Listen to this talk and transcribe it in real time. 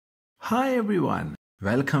Hi everyone,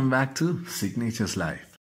 welcome back to Signature's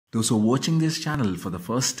Life. Those who are watching this channel for the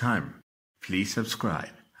first time, please subscribe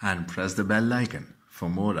and press the bell icon for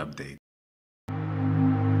more updates.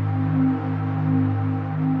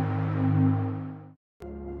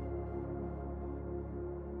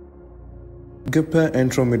 Kappa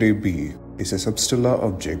Andromedae b is a substellar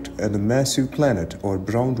object and a massive planet or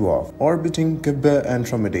brown dwarf orbiting Kappa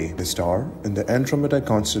Andromedae, the star in the Andromeda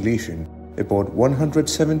constellation, about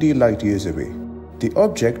 170 light-years away. The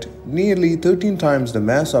object, nearly 13 times the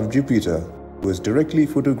mass of Jupiter, was directly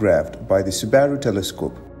photographed by the Subaru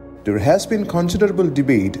telescope. There has been considerable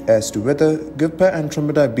debate as to whether Kappa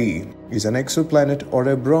Andromeda b is an exoplanet or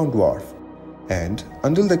a brown dwarf. And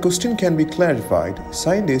until the question can be clarified,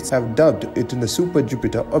 scientists have dubbed it in the super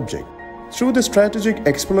Jupiter object. Through the strategic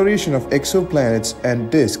exploration of exoplanets and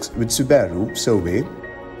disks with Subaru survey,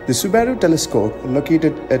 the Subaru telescope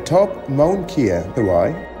located atop Mount Kia,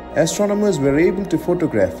 Hawaii, astronomers were able to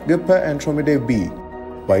photograph Kappa Andromedae b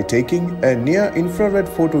by taking a near-infrared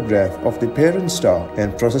photograph of the parent star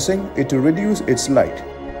and processing it to reduce its light.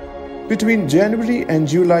 Between January and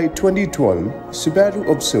July 2012,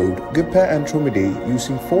 Subaru observed Kappa Andromedae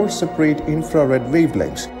using 4 separate infrared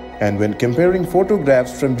wavelengths, and when comparing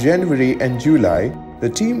photographs from January and July, the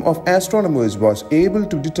team of astronomers was able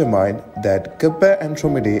to determine that Kappa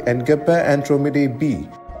Andromedae and Kappa Andromedae b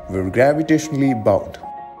were gravitationally bound.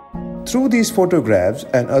 Through these photographs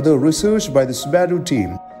and other research by the Subaru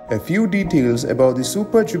team, a few details about the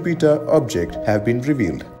super Jupiter object have been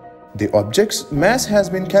revealed. The object's mass has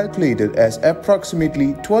been calculated as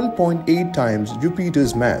approximately 12.8 times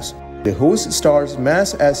Jupiter's mass, the host star's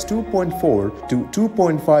mass as 2.4 to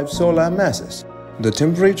 2.5 solar masses. The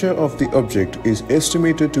temperature of the object is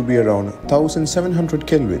estimated to be around 1700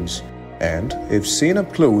 kelvins and, if seen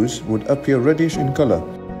up close, would appear reddish in color.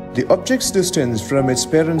 The object's distance from its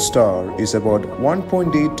parent star is about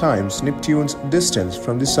 1.8 times Neptune's distance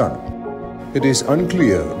from the Sun. It is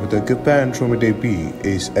unclear whether Kappa Andromedae b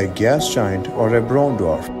is a gas giant or a brown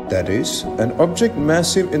dwarf, that is, an object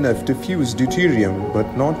massive enough to fuse deuterium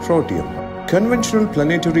but not protium. Conventional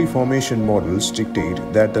planetary formation models dictate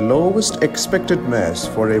that the lowest expected mass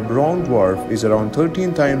for a brown dwarf is around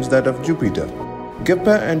 13 times that of Jupiter.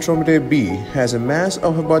 Kappa Andromedae b has a mass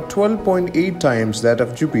of about 12.8 times that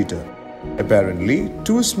of Jupiter, apparently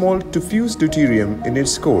too small to fuse deuterium in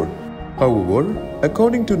its core. However,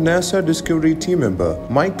 according to NASA Discovery team member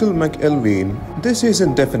Michael McElwain, this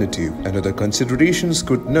isn't definitive and other considerations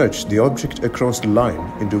could nudge the object across the line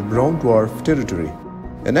into brown dwarf territory.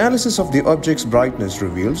 Analysis of the object's brightness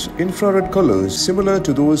reveals infrared colors similar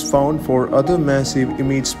to those found for other massive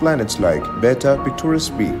imaged planets like Beta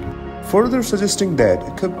Pictoris b, further suggesting that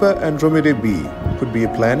Kappa Andromedae b could be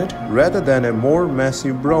a planet rather than a more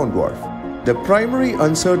massive brown dwarf. The primary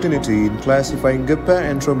uncertainty in classifying Kappa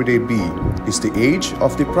Andromedae b is the age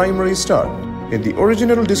of the primary star. In the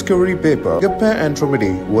original discovery paper, Kappa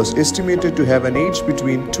Andromedae was estimated to have an age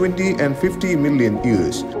between 20 and 50 million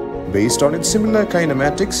years, based on its similar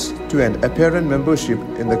kinematics to an apparent membership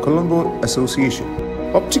in the Colombo Association.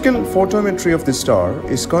 Optical photometry of the star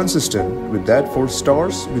is consistent with that for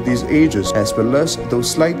stars with these ages as well as those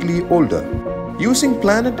slightly older. Using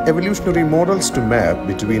planet evolutionary models to map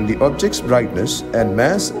between the object's brightness and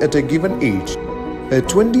mass at a given age, a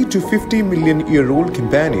 20 to 50 million year old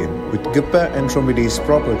companion with Kappa Andromedae's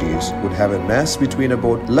properties would have a mass between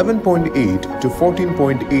about 11.8 to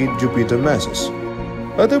 14.8 Jupiter masses.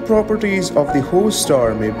 Other properties of the host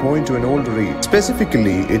star may point to an older age,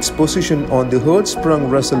 specifically its position on the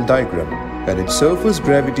Hertzsprung-Russell diagram and its surface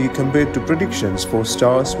gravity compared to predictions for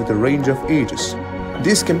stars with a range of ages.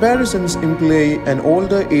 These comparisons imply an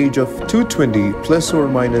older age of 220 plus or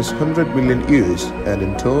minus 100 million years and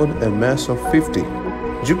in turn a mass of 50.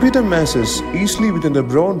 Jupiter masses easily within the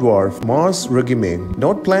brown dwarf Mars regime,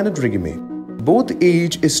 not planet regime. Both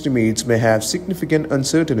age estimates may have significant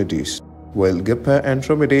uncertainties, while Kappa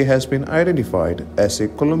Andromedae has been identified as a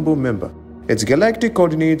Colombo member. Its galactic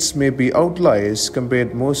coordinates may be outliers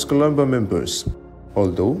compared to most Colombo members,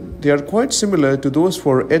 although they are quite similar to those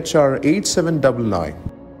for HR 8799.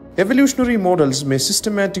 Evolutionary models may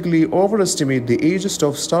systematically overestimate the ages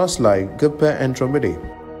of stars like Kappa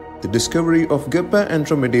Andromedae. The discovery of Kappa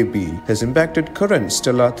Andromedae b has impacted current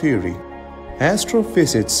stellar theory.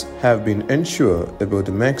 Astrophysicists have been unsure about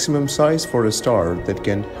the maximum size for a star that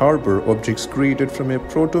can harbor objects created from a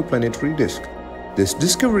protoplanetary disk. This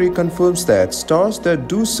discovery confirms that stars that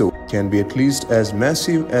do so can be at least as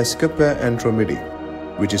massive as Kappa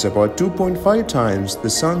Andromedae, which is about 2.5 times the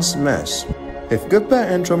Sun's mass. If Kappa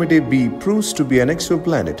Andromedae b proves to be an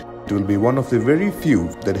exoplanet, it will be one of the very few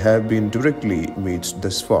that have been directly imaged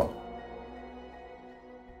thus far.